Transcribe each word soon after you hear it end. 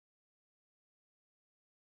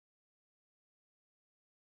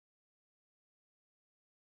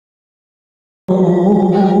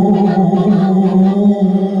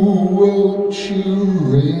Won't you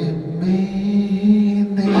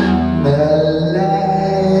remain in the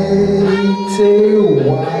light a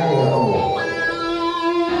while?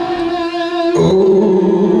 Oh,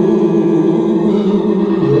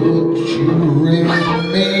 won't you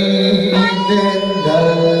remain in the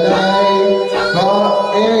light for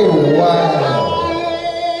a while?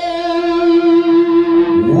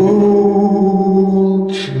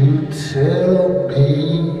 Won't you tell me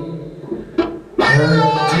a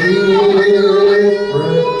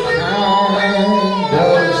different kind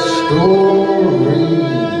of story?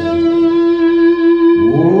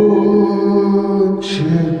 Won't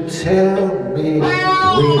you tell me with a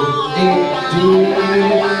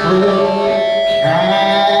different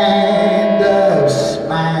kind of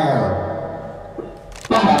smile?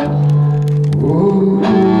 Won't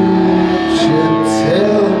you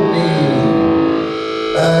tell me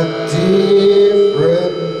a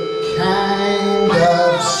different kind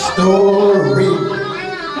of story?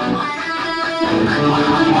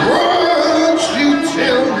 Won't you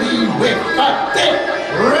tell me with a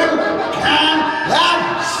different kind of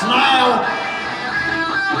smile?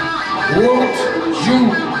 Won't you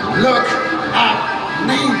look at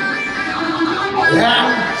me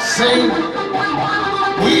and say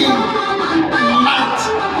we might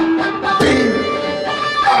be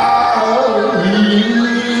a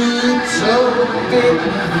little bit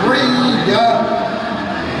freer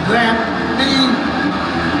than me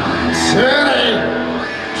today?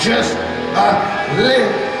 Just a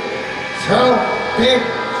little bit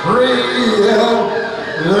freer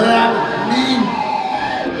than me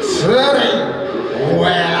today. Well, I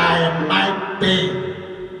might be,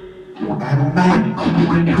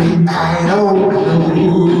 I don't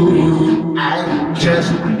know, I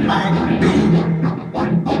just might be.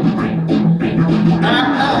 I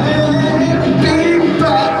might be,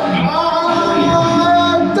 but I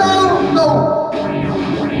don't know.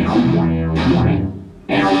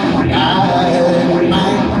 I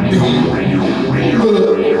might be, but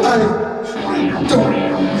I don't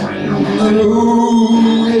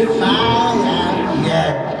know if I am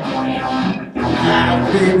yet. I've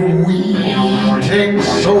been waiting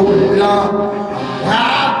so long,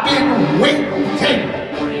 I've been waiting,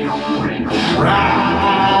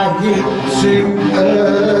 trying to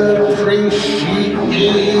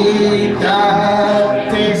appreciate the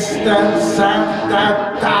distance and the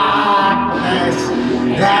darkness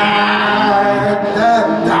and the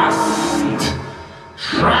dust,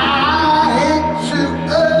 trying to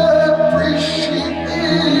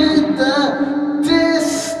appreciate the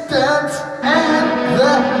distance and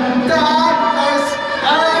the darkness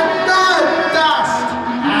and the dust.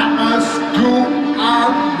 I must go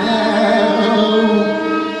on now,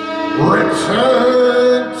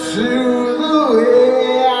 return to the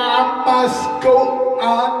way. I must go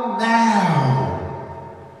on now.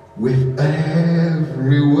 With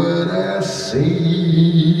every word I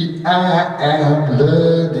say, I am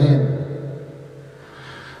learning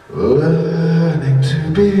to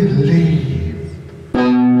believe.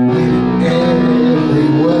 With every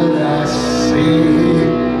word I say,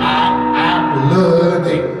 I am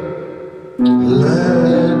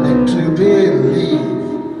learning to believe,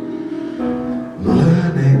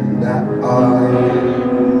 learning that I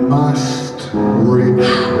must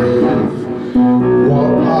retrieve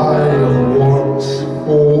what I once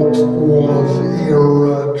thought was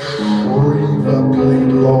irretrievably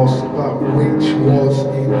lost, but which was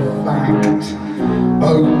in fact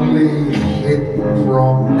only hidden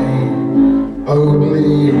from me,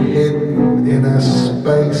 only hidden in a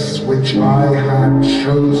space which I had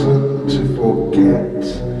chosen to forget.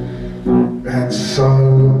 And so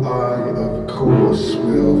I, of course,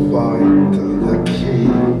 will find the key,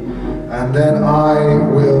 and then I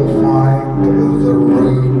will find the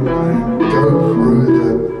room and go through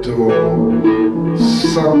the door.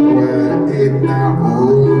 Somewhere in that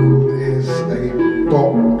room is a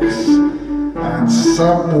box, and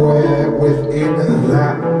somewhere within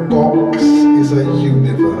that box is a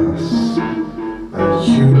universe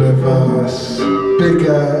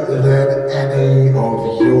bigger than any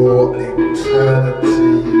of your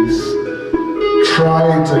eternities. Try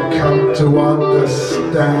to come to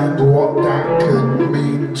understand what that could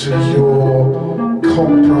mean to your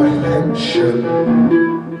comprehension.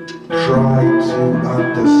 Try to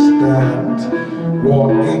understand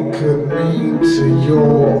what it could mean to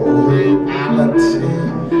your reality.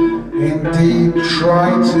 Indeed, try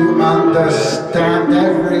to understand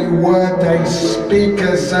every word they speak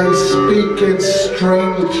as they speak in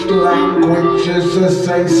strange languages, as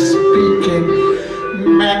they speak in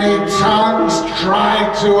many tongues. Try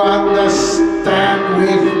to understand stand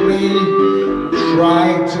with me, try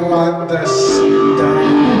to understand,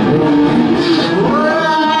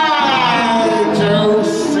 try to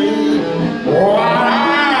see what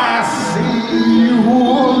I see.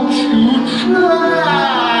 Would you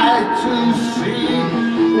try to see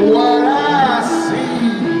what I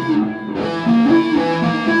see?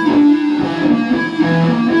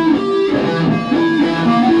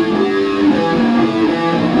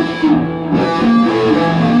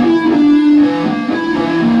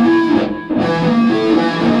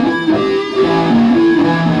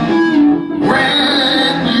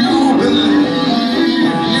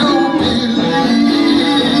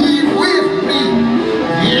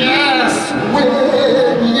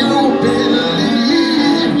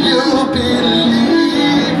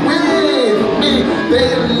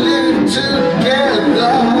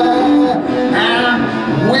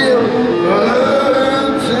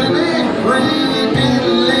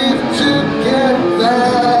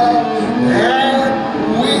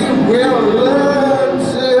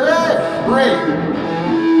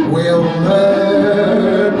 We'll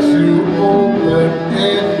learn to open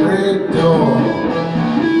every door.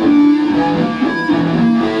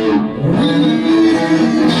 We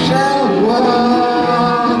shall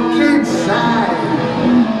walk inside.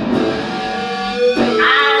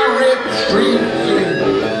 I retrieve you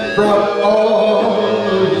from all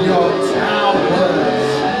your towers.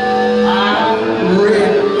 I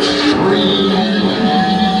retrieve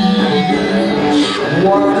each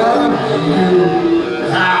one of you.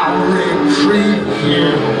 I'll retrieve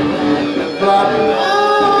you from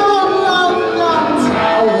all of the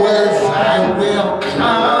towers. I will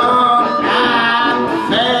come and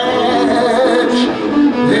fetch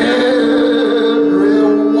every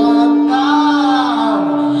one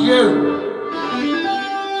of you.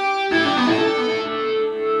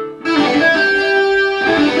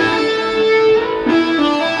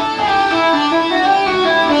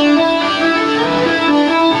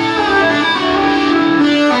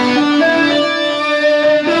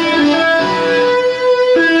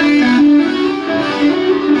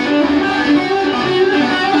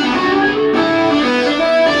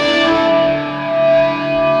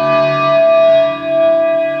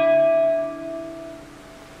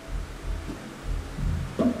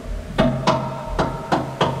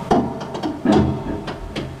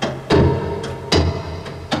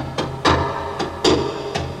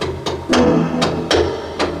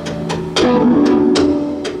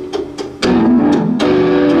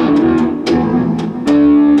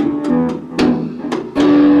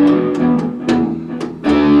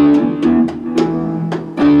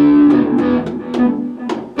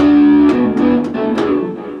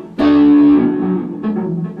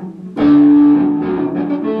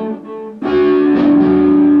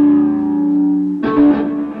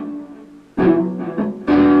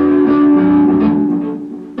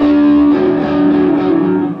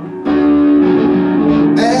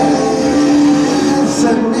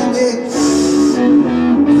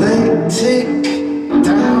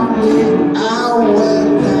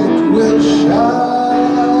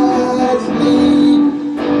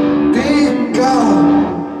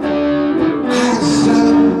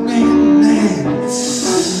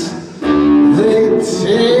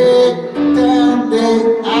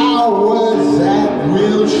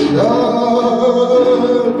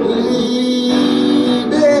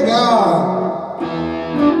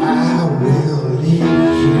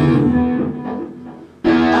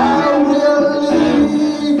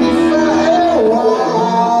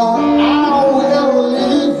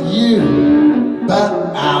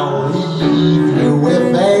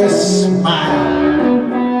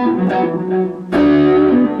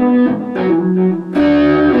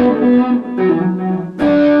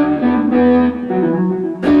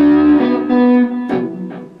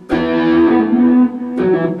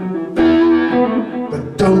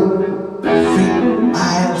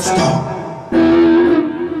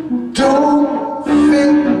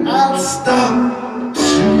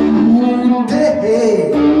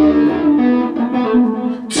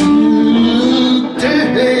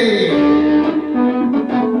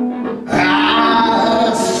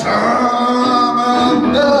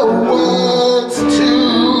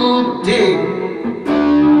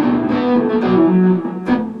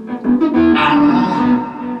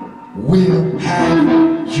 will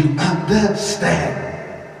have you understand.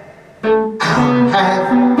 I'll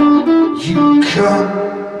have you come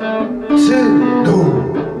to know.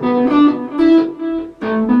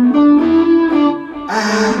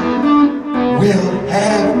 I will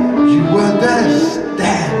have you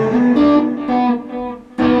understand.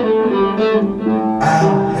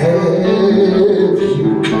 I'll have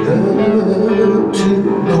you come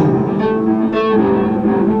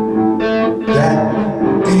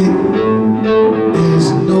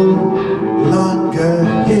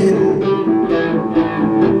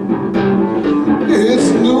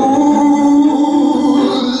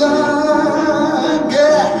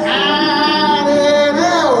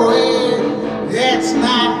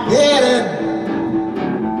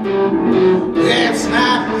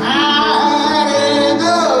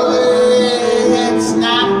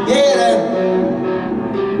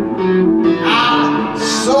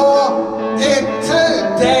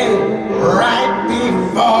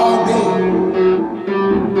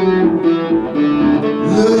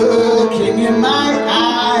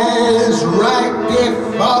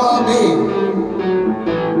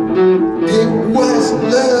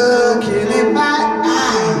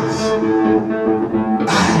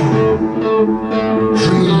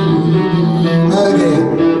dream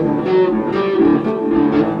again.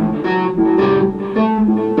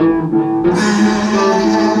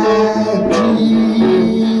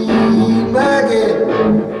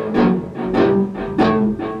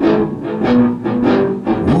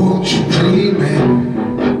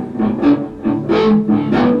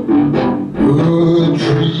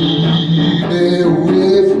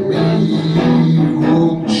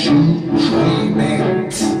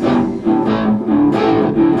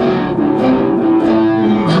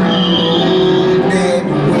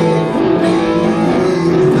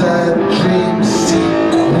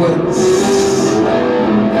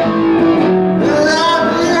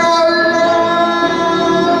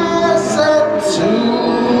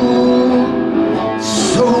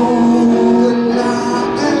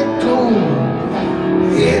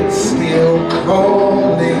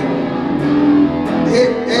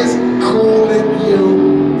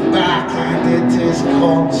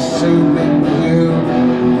 Consuming you,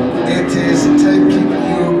 it is taking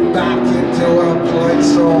you back into a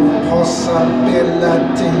place of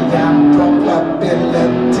possibility and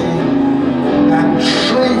probability and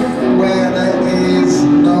truth, where there is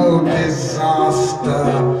no disaster,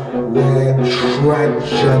 where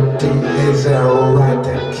tragedy is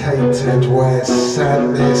eradicated, where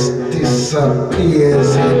sadness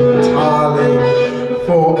disappears entirely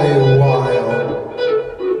for a while.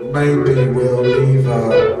 Maybe we'll leave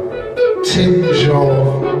a tinge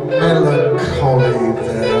of melancholy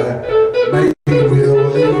there.